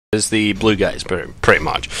is the blue guys, pretty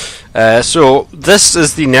much. So this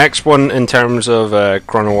is the next one in terms of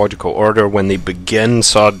chronological order when they begin,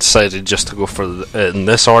 so I decided just to go for in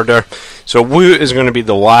this order. So Wu is going to be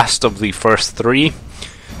the last of the first three,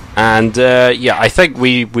 and yeah, I think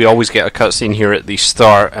we always get a cutscene here at the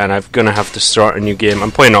start, and I'm going to have to start a new game.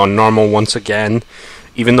 I'm playing on normal once again,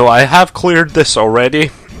 even though I have cleared this already.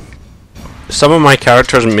 Some of my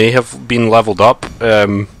characters may have been leveled up,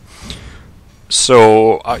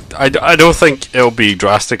 so I don't think it'll be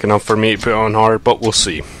drastic enough for me to put it on hard, but we'll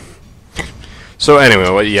see. So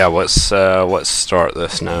anyway, yeah, let's start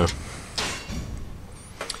this now.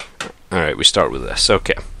 Alright, we start with this.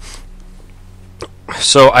 Okay.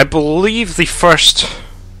 So I believe the first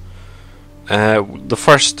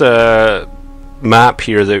map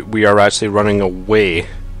here that we are actually running away,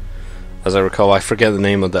 as I recall. I forget the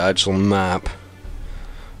name of the actual map,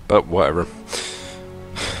 but whatever.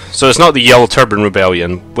 So it's not the Yellow Turban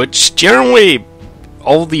Rebellion, which generally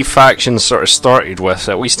all the factions sort of started with,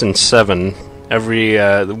 at least in 7. Every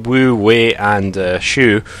Wu, Wei, and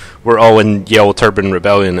Shu were all in Yellow Turban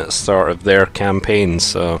Rebellion at the start of their campaigns.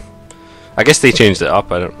 So I guess they changed it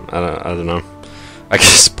up. I don't know. I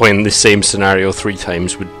guess playing the same scenario 3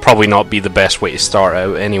 times would probably not be the best way to start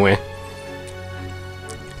out anyway,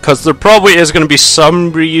 because there probably is going to be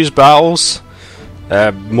some reused battles,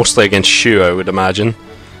 mostly against Shu, I would imagine.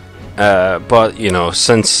 But you know,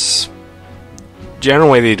 since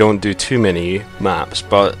generally they don't do too many maps,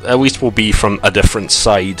 but at least we'll be from a different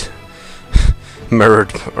side,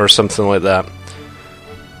 mirrored or something like that.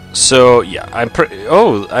 So yeah,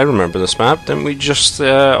 oh, I remember this map. Didn't we just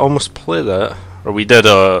almost play that? Or we did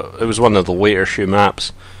it was one of the later Shu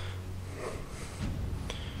maps.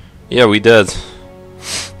 Yeah, we did.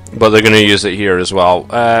 But they're going to use it here as well.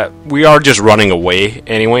 We are just running away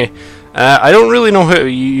anyway. I don't really know how to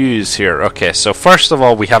use here. Okay, so first of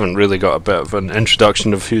all, we haven't really got a bit of an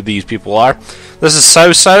introduction of who these people are. This is Cao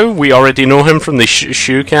Cao. We already know him from the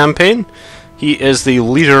Shu campaign. He is the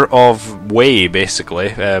leader of Wei, basically,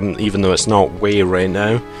 even though it's not Wei right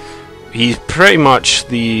now. He's pretty much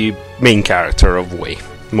the main character of Wei,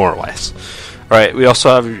 more or less. Alright, we also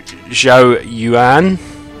have Zhao Yuan.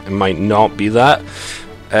 It might not be that.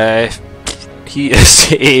 He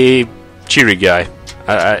is a cheery guy.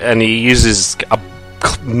 And he uses a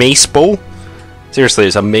mace bow. Seriously,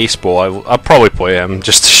 it's a mace bow. I'll probably play him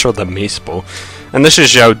just to show the mace bow. And this is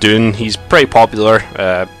Zhao Dun. He's pretty popular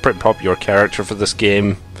character for this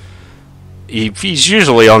game. He's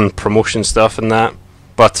usually on promotion stuff and that.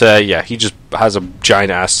 But yeah, he just has a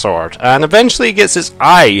giant ass sword. And eventually he gets his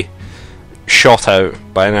eye shot out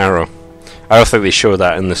by an arrow. I don't think they show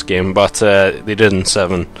that in this game, but they did in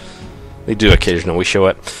 7. They do occasionally show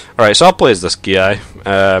it. Alright, so I'll play as this guy.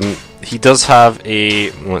 He does have a,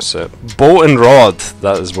 what's it, bow and rod,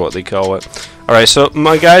 that is what they call it. Alright, so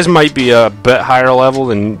my guys might be a bit higher level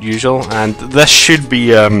than usual, and this should be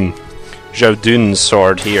Zhao Dun's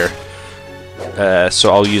sword here.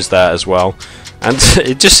 So I'll use that as well. And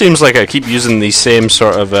it just seems like I keep using these same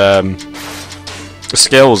sort of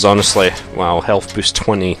skills, honestly. Wow, health boost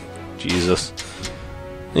 20. Jesus.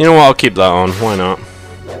 You know what, I'll keep that on, why not?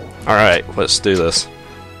 Alright, let's do this.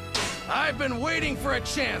 I've been waiting for a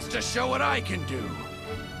chance to show what I can do.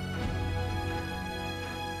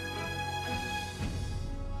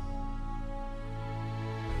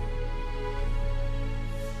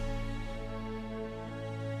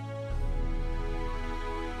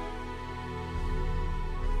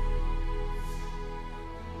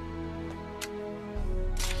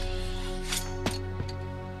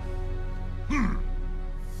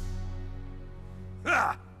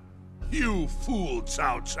 You fool,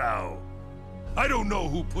 Cao Cao. I don't know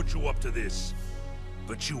who put you up to this,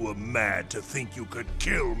 but you were mad to think you could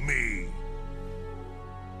kill me.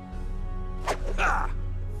 Ha!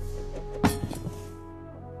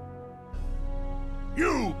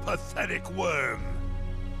 You pathetic worm.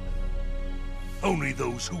 Only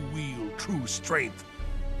those who wield true strength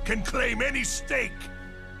can claim any stake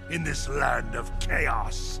in this land of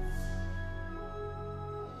chaos.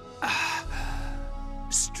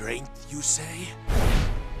 Strength, you say?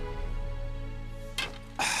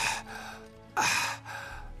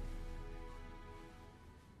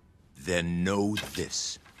 Then know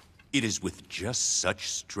this. It is with just such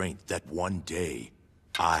strength that one day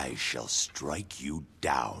I shall strike you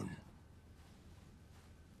down.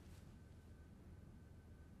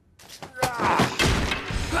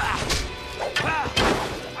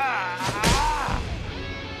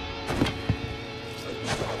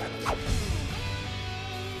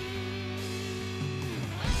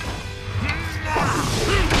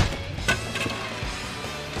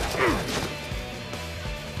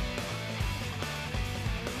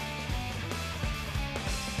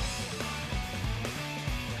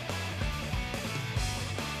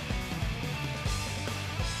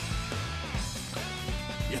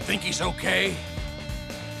 think he's okay?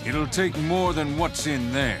 It'll take more than what's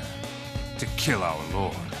in there to kill our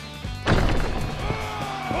lord.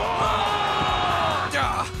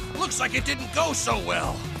 Looks like it didn't go so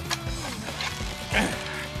well.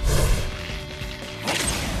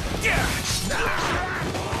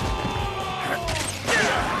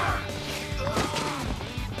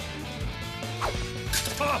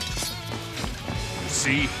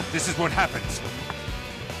 See, this is what happens.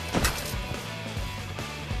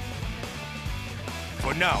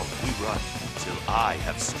 For now, we run until I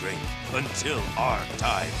have strength, until our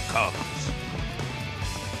time comes.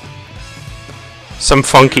 Some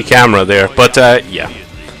funky camera there, but yeah.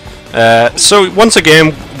 So once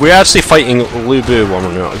again, we're actually fighting Lu Bu. Well,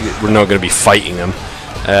 we're not going to be fighting him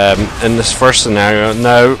in this first scenario.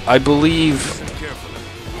 Now, I believe,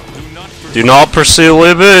 do not pursue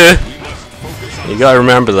Lu Bu. You gotta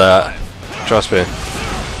remember that. Trust me.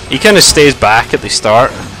 He kind of stays back at the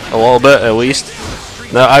start a little bit, at least.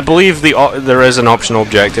 Now, I believe there is an optional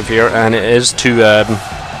objective here, and it is to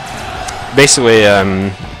basically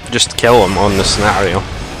just kill him on the scenario,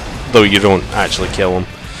 though you don't actually kill him,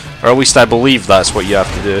 or at least I believe that's what you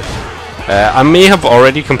have to do. I may have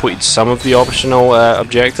already completed some of the optional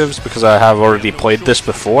objectives because I have already played this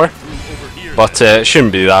before, but it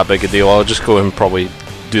shouldn't be that big a deal. I'll just go and probably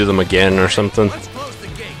do them again or something.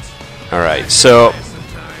 Alright, so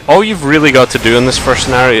all you've really got to do in this first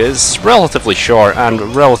scenario is relatively short and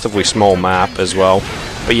relatively small map as well.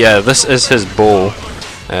 But yeah, this is his bow.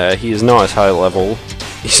 He is not as high level.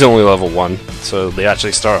 He's only level 1, so they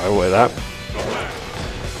actually start out with that.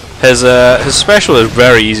 His special is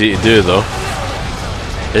very easy to do though.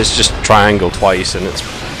 It's just triangle twice and it's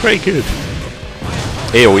pretty good.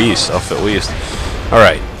 AoE stuff at least.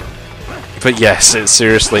 Alright. But yes, it's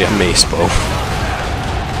seriously a mace bow.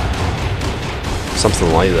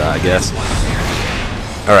 Something like that, I guess.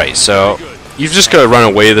 Alright, so you've just got to run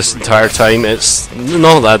away this entire time. It's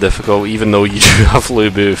not that difficult, even though you do have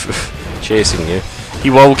Lu Bu chasing you. He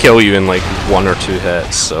will kill you in like 1 or 2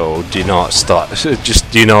 hits, so do not stop. Just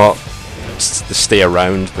do not stay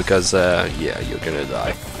around because, yeah, you're gonna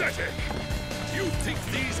die. You think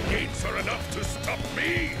these gates are enough to stop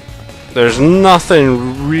me? There's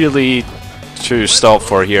nothing really to stop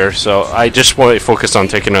for here, so I just want to focus on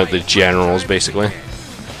taking out the generals, basically.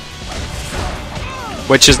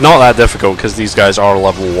 Which is not that difficult because these guys are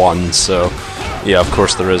level 1, so yeah, of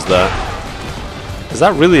course there is that. Is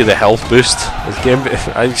that really the health boost? This game,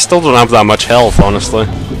 I still don't have that much health, honestly.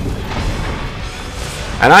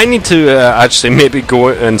 And I need to actually maybe go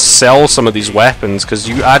and sell some of these weapons, because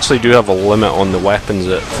you actually do have a limit on the weapons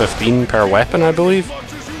at 15 per weapon, I believe.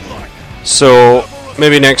 So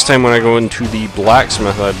maybe next time when I go into the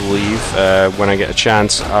blacksmith, I believe, when I get a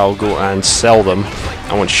chance, I'll go and sell them.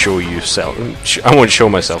 I won't show you I won't show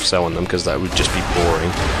myself selling them because that would just be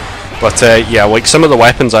boring. But yeah, like some of the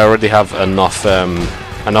weapons, I already have enough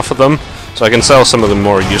of them, so I can sell some of the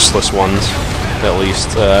more useless ones, at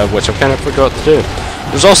least, which I've kind of forgot to do.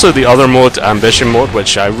 There's also the other mode, ambition mode,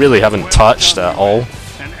 which I really haven't touched at all.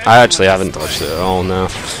 I actually haven't touched it at all now.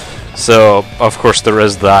 So, of course, there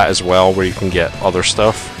is that as well, where you can get other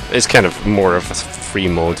stuff. It's kind of more of a free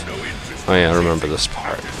mode. Oh yeah, I remember this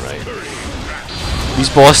part, right. These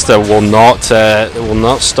ballista will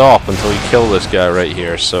not stop until you kill this guy right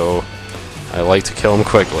here, so I like to kill him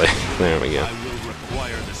quickly. There we go.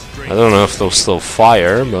 I don't know if they'll still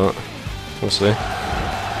fire, but we'll see.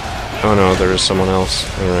 Oh no, there is someone else.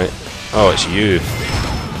 Alright. Oh, it's you.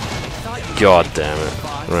 God damn it.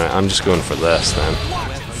 Right, I'm just going for this then.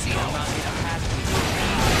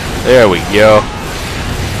 There we go.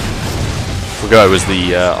 Forgot it was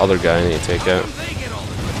the other guy I need to take out.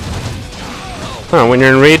 Huh, when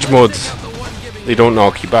you're in rage mode, they don't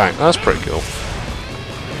knock you back. That's pretty cool.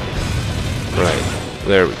 Right,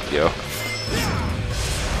 there we go.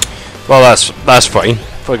 Well, that's fine.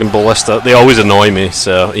 Fucking ballista. They always annoy me,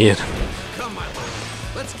 so yeah.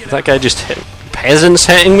 That guy just hit. Peasants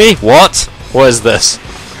hitting me? What? What is this?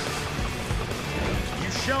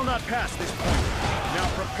 You shall not pass this point. Now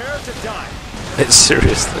prepare to die. It's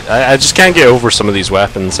seriously. I just can't get over some of these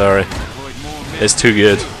weapons, sorry. It's too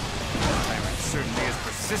good.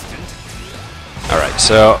 Alright,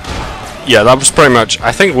 so yeah, that was pretty much.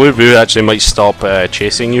 I think Lu Bu actually might stop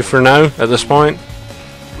chasing you for now at this point.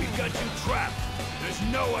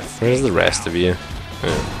 Where's the rest of you?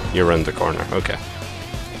 Oh, you're around the corner, okay.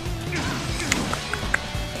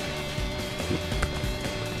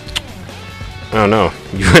 Oh no,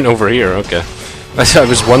 you went over here, okay. I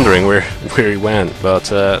was wondering where he went,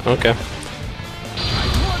 but okay.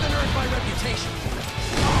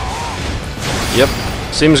 Yep,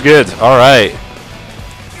 seems good, alright.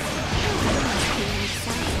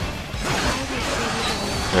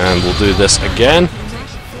 And we'll do this again.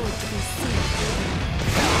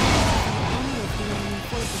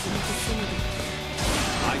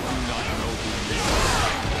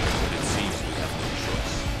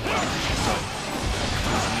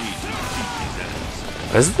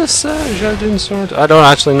 Is this Zhao Dun's sword? I don't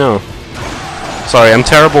actually know. Sorry, I'm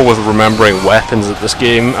terrible with remembering weapons at this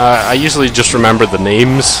game. I usually just remember the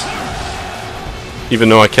names, even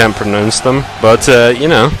though I can't pronounce them. But, you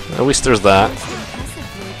know, at least there's that.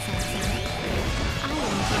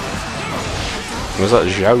 Was that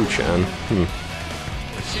Zhao Chan?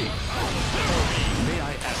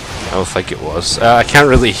 I don't think it was. I can't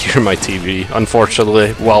really hear my TV,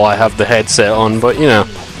 unfortunately, while I have the headset on, but, you know.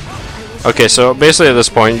 Okay, so basically at this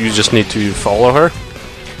point you just need to follow her.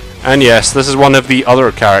 And yes, this is one of the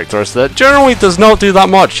other characters that generally does not do that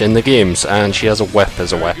much in the games, and she has a whip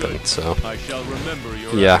as a weapon, so...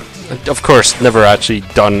 Yeah, of course, never actually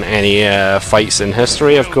done any fights in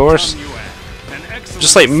history, of course.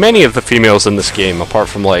 Just like many of the females in this game, apart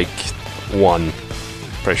from like one.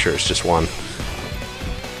 Pretty sure it's just one.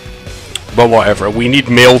 But whatever, we need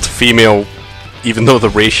male to female, even though the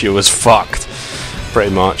ratio is fucked.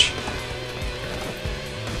 Pretty much.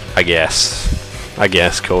 I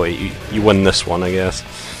guess, Koi, you win this one, I guess.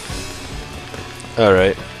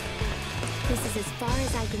 Alright. This is as far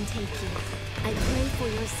as I can take you. I pray for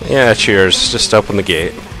your safety. Yeah, cheers. Just open the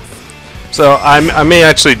gate. So, I may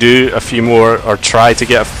actually do a few more, or try to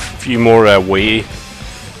get a few more way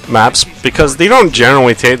maps, because they don't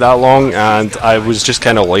generally take that long, and I was just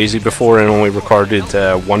kind of lazy before and only recorded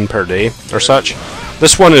one per day, or such.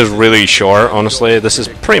 This one is really short, honestly. This is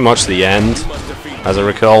pretty much the end, as I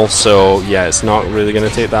recall, so yeah, it's not really going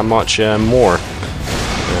to take that much more.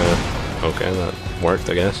 Okay, that worked,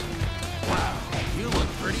 I guess.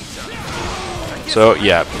 So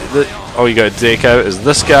yeah, all you gotta take out is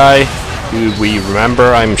this guy, who we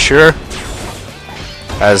remember, I'm sure,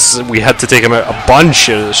 as we had to take him out a bunch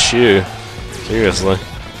of his shoe. Seriously.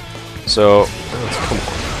 So, come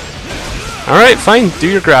on. Alright, fine, do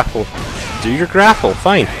your grapple. Do your grapple,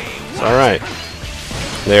 fine. It's alright.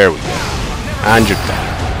 There we go. And you're done.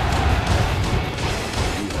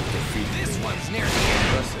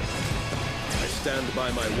 I stand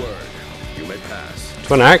by my word. You may pass.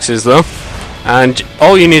 Twin axes though. And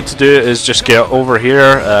all you need to do is just get over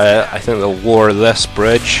here. I think they'll lower this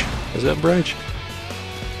bridge. Is it a bridge?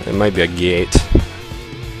 It might be a gate.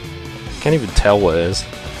 Can't even tell what it is.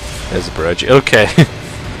 It's a bridge. Okay.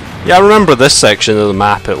 Yeah, I remember this section of the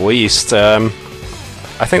map at least. I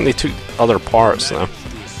think they took other parts though.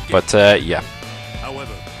 But yeah.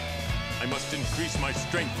 However, I must increase my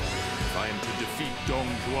strength if I am to defeat Dong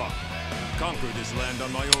Zhuo, conquer this land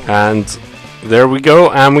on my own. And there we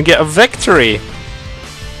go, and we get a victory.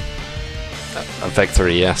 A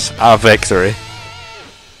victory, yes, a victory.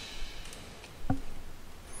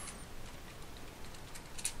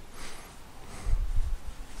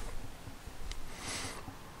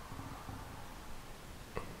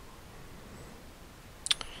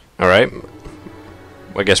 Alright.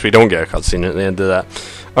 I guess we don't get a cutscene at the end of that.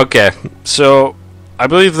 Okay, so I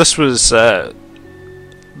believe this was the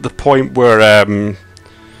point where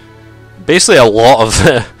basically a lot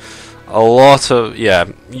of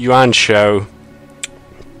Yuan Shao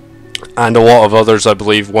and a lot of others, I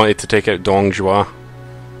believe, wanted to take out Dong Zhuo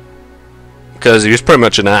because he was pretty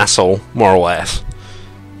much an asshole, more or less.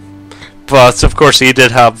 But of course, he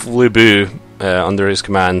did have Lu Bu under his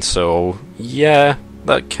command, so yeah.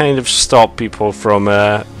 That kind of stopped people from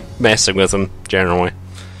messing with him, generally.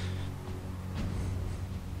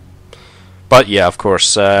 But yeah, of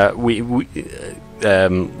course, Liu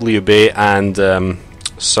Bei and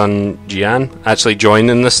Sun Jian actually join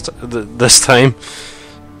in this time.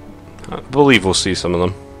 I believe we'll see some of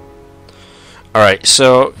them. Alright,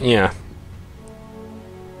 so, yeah.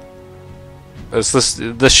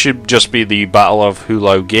 This should just be the Battle of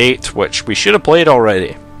Hulao Gate, which we should have played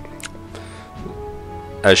already.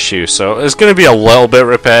 As Shu, so it's going to be a little bit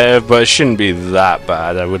repetitive, but it shouldn't be that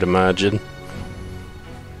bad, I would imagine.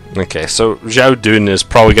 Okay, so Zhao Dun is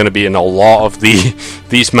probably going to be in a lot of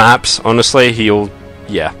these maps, honestly.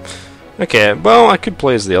 Yeah. Okay, well, I could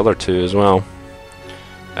play as the other two as well.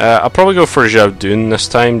 I'll probably go for Zhao Dun this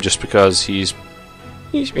time, just because he's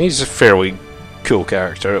a fairly cool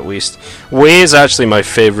character, at least. Wei is actually my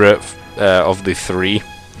favourite of the three.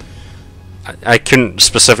 I couldn't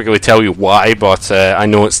specifically tell you why, but I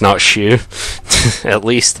know it's not Shu, at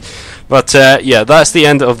least. But yeah, that's the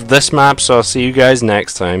end of this map, so I'll see you guys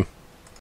next time.